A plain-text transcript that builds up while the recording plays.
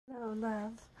Oh,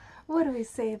 love, what do we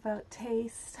say about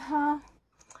taste, huh?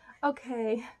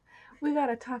 Okay, we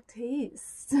gotta talk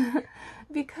taste.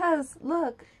 Because,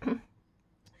 look,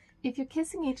 if you're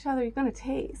kissing each other, you're gonna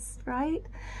taste, right?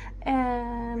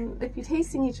 And if you're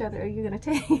tasting each other, you're gonna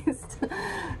taste.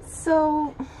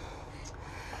 So,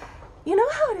 you know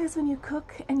how it is when you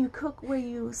cook, and you cook where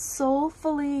you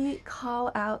soulfully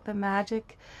call out the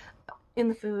magic in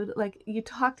the food. Like, you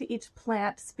talk to each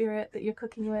plant spirit that you're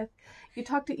cooking with, you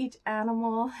talk to each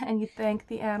animal and you thank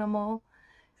the animal.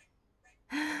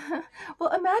 Well,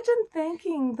 imagine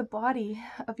thanking the body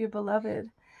of your beloved.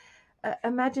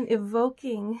 Imagine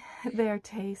evoking their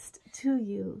taste to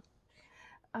you.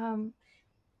 um,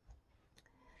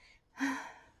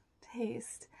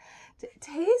 Taste,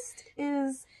 taste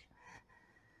is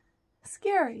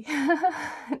scary.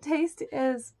 Taste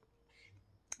is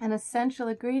an essential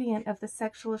ingredient of the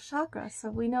sexual chakra.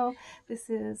 So we know this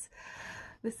is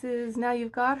now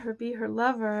you've got her, be her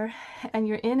lover, and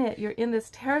you're in it, you're in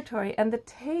this territory, and the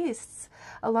tastes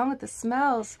along with the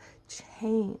smells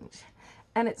change.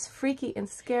 And it's freaky and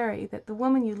scary that the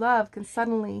woman you love can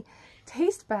suddenly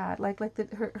taste bad, like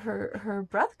her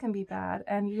breath can be bad,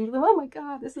 and you go, oh my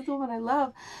god, this is the woman I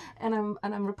love, and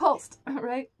I'm repulsed.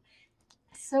 Right?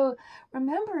 So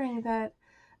remembering that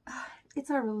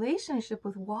it's our relationship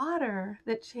with water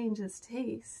that changes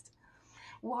taste.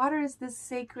 Water is this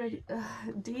sacred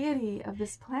deity of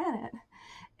this planet,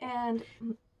 and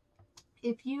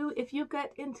if you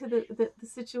get into the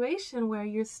situation where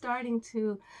you're starting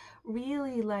to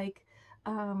really like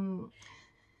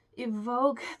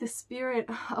evoke the spirit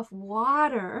of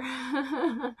water,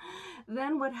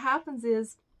 then what happens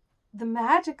is the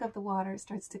magic of the water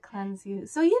starts to cleanse you.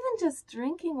 So even just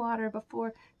drinking water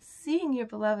before seeing your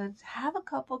beloved, have a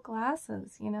couple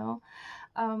glasses, you know.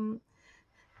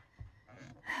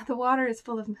 The water is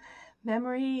full of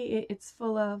memory, it's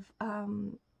full of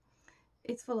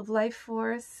life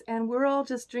force, and we're all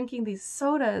just drinking these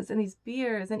sodas and these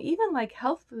beers and even like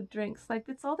health food drinks. Like,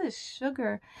 it's all this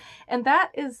sugar, and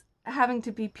that is having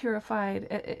to be purified.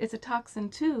 It's a toxin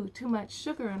too much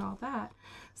sugar and all that.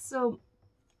 So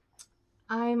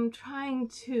I'm trying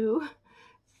to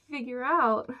figure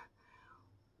out,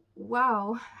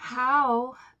 wow,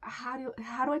 how do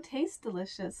I taste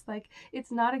delicious? Like,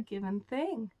 it's not a given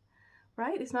thing,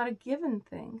 right? It's not a given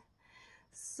thing.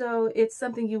 So it's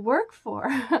something you work for.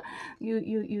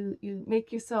 You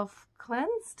make yourself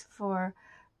cleansed for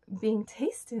being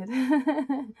tasted.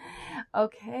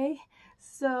 Okay,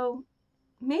 so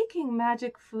making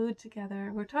magic food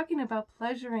together, we're talking about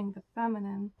pleasuring the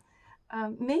feminine.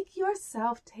 Make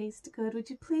yourself taste good. Would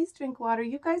you please drink water?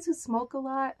 You guys who smoke a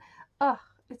lot, ugh,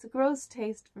 it's a gross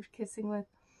taste for kissing with.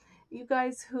 You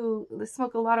guys who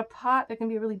smoke a lot of pot, there can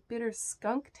be a really bitter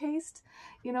skunk taste.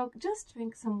 You know, just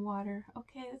drink some water.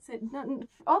 Okay, that's it.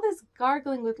 All this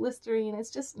gargling with Listerine is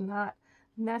just not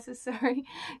necessary.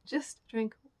 Just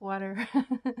drink water.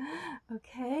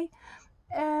 Okay,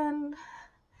 and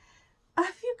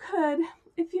if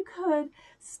you could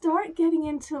start getting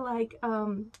into like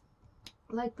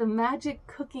the magic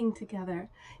cooking together.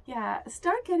 Yeah,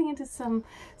 start getting into some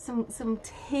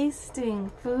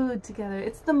tasting food together.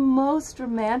 It's the most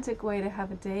romantic way to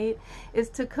have a date, is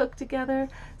to cook together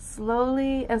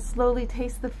slowly, and slowly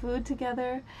taste the food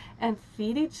together and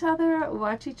feed each other,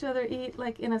 watch each other eat,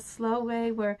 like in a slow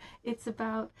way where it's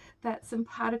about that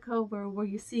simpatico, where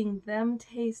you're seeing them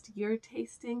taste, you're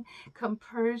tasting,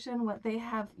 compersion, what they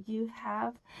have, you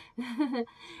have.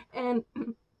 And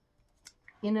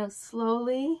you know,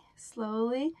 slowly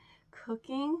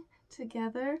cooking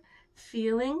together,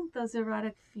 feeling those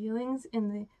erotic feelings in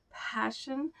the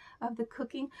passion of the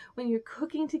cooking. When you're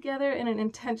cooking together in an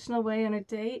intentional way on a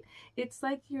date, it's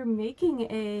like you're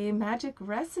making a magic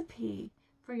recipe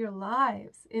for your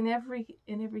lives, in every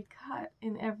cut,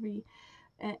 in every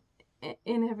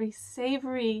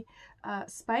savory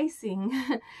spicing.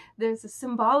 There's a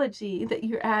symbology that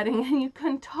you're adding, and you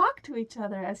can talk to each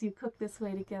other as you cook this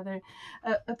way together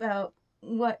about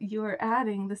what you're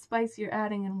adding, the spice you're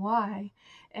adding, and why.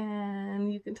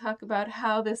 And you can talk about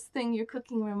how this thing you're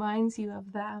cooking reminds you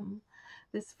of them.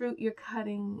 This fruit you're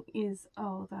cutting is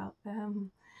all about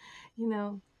them, you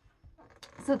know.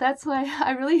 So that's why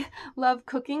I really love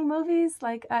cooking movies.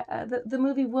 Like the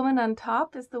movie Woman on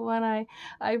Top is the one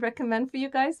I recommend for you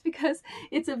guys, because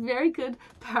it's a very good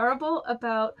parable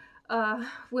about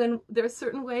when there are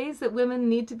certain ways that women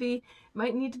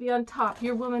might need to be on top.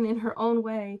 Your woman in her own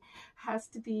way has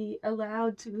to be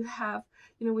allowed to have,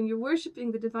 you know, when you're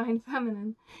worshiping the divine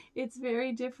feminine, it's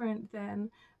very different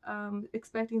than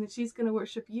expecting that she's going to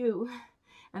worship you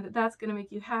and that that's going to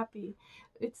make you happy.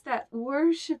 It's that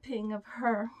worshiping of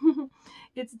her.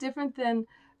 It's different than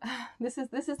this is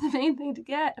the main thing to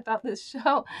get about this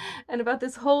show and about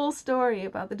this whole story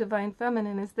about the divine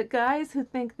feminine, is that guys who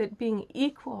think that being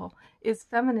equal is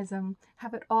feminism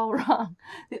have it all wrong.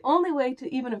 The only way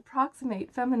to even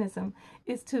approximate feminism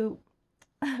is to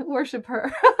worship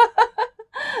her.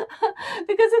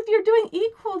 Because if you're doing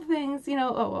equal things, you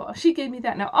know, oh, well, she gave me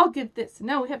that, now I'll give this.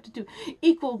 No, we have to do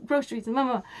equal groceries and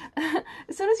mama.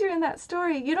 As soon as you're in that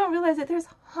story, you don't realize that there's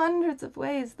hundreds of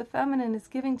ways the feminine is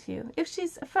giving to you. If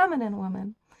she's a feminine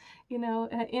woman, you know,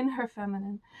 in her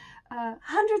feminine,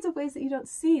 hundreds of ways that you don't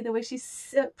see. The way she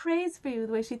prays for you,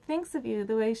 the way she thinks of you,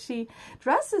 the way she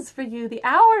dresses for you, the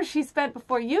hours she spent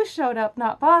before you showed up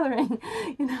not bothering,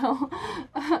 you know.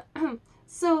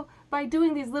 So by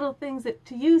doing these little things that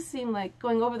to you seem like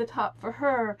going over the top for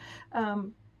her,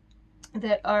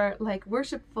 that are like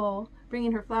worshipful,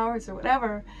 bringing her flowers or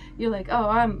whatever, you're like,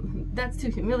 oh, that's too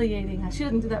humiliating. She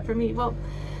doesn't do that for me. Well,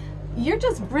 you're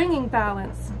just bringing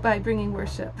balance by bringing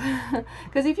worship.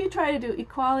 Because if you try to do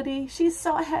equality, she's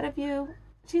so ahead of you,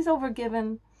 she's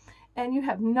overgiven, and you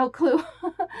have no clue.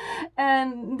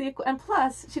 and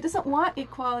plus, she doesn't want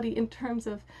equality in terms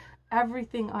of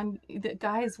everything on that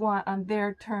guys want on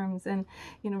their terms. And,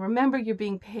 you know, remember, you're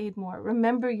being paid more.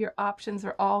 Remember, your options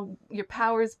are all, your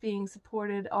powers being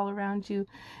supported all around you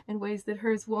in ways that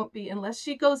hers won't be. Unless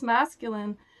she goes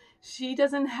masculine, she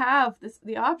doesn't have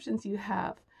the options you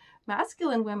have.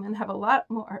 Masculine women have a lot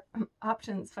more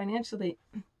options financially,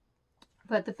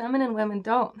 but the feminine women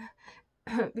don't,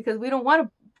 because we don't want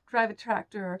to drive a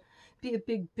tractor or be a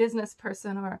big business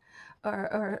person or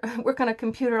work on a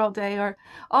computer all day, or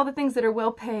all the things that are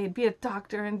well paid, be a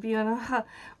doctor and be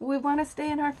we want to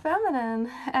stay in our feminine.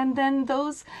 And then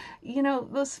those, you know,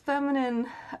 those feminine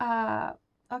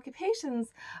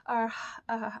occupations are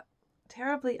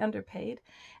terribly underpaid,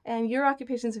 and your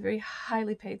occupations are very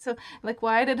highly paid. So, like,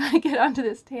 why did I get onto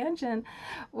this tangent?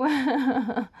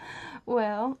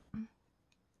 Well,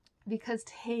 because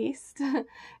taste,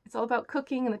 it's all about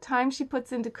cooking, and the time she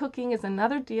puts into cooking is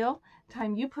another deal.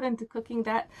 Time you put into cooking,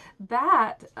 that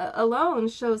alone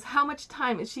shows how much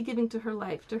time is she giving to her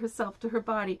life, to herself, to her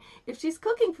body, if she's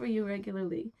cooking for you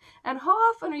regularly. And how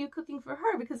often are you cooking for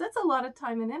her? Because that's a lot of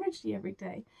time and energy every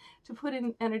day to put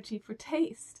in energy for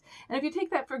taste. And if you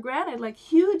take that for granted, like,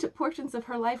 huge portions of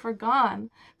her life are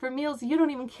gone for meals you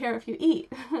don't even care if you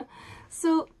eat.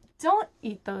 So don't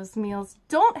eat those meals.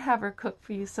 Don't have her cook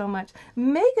for you so much.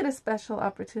 Make it a special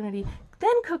opportunity.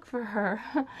 Then cook for her.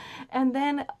 And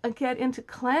then get into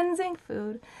cleansing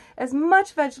food. As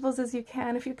much vegetables as you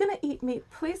can. If you're going to eat meat,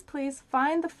 please, please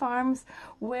find the farms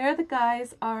where the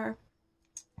guys are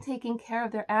taking care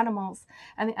of their animals,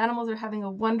 and the animals are having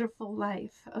a wonderful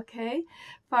life. Okay,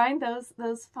 find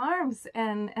those farms,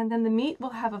 and then the meat will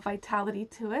have a vitality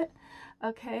to it.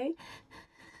 Okay.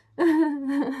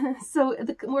 So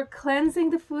the more cleansing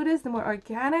the food is, the more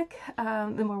organic,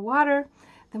 the more water,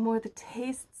 the more the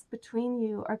tastes between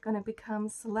you are going to become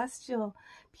celestial,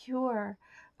 pure,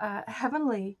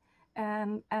 heavenly,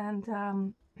 and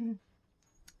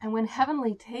when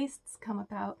heavenly tastes come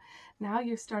about, now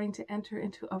you're starting to enter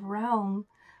into a realm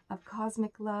of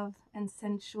cosmic love and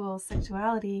sensual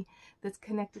sexuality that's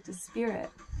connected to spirit.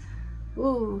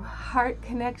 Ooh, heart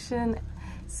connection,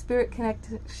 spirit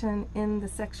connection in the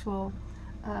sexual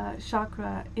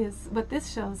chakra is what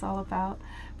this show is all about.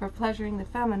 For pleasuring the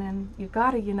feminine, you've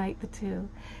got to unite the two.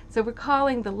 So we're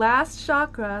calling the last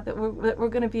chakra that we're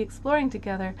going to be exploring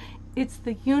together, it's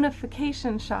the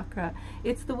unification chakra.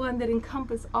 It's the one that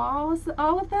encompasses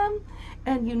all of them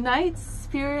and unites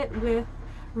spirit with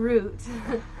root.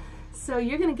 So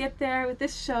you're going to get there with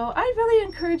this show. I really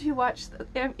encourage you to watch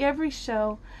every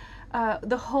show,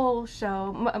 the whole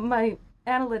show. My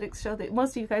analytics show that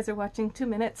most of you guys are watching 2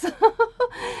 minutes.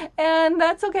 And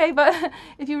that's okay, but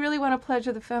if you really want to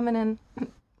pleasure the feminine,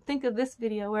 think of this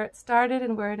video where it started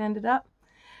and where it ended up.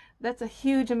 That's a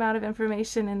huge amount of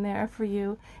information in there for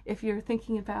you if you're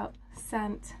thinking about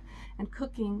scent and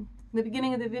cooking. In the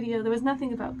beginning of the video, there was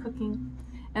nothing about cooking,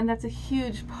 and that's a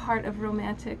huge part of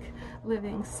romantic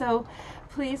living. So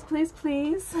please, please,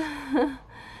 please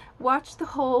watch the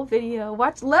whole video.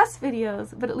 Watch less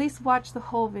videos, but at least watch the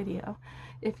whole video.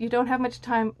 If you don't have much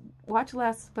time, watch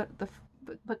less,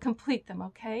 but complete them,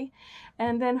 okay?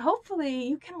 And then hopefully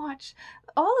you can watch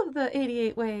all of the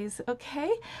 88 ways,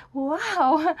 okay?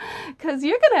 Wow, because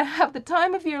you're gonna have the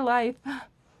time of your life.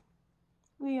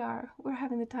 We're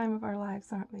having the time of our lives,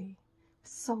 aren't we?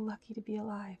 So lucky to be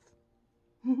alive.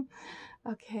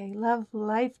 Okay, love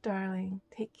life, darling.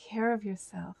 Take care of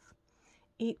yourself.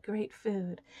 Eat great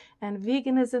food. And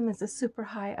veganism is a super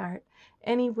high art.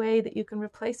 Any way that you can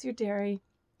replace your dairy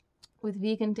with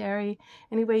vegan dairy.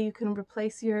 Any way you can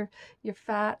replace your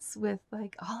fats with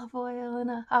like olive oil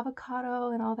and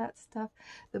avocado and all that stuff,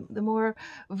 the more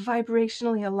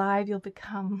vibrationally alive you'll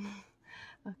become.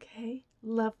 Okay?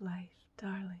 Love life,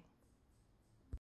 darling.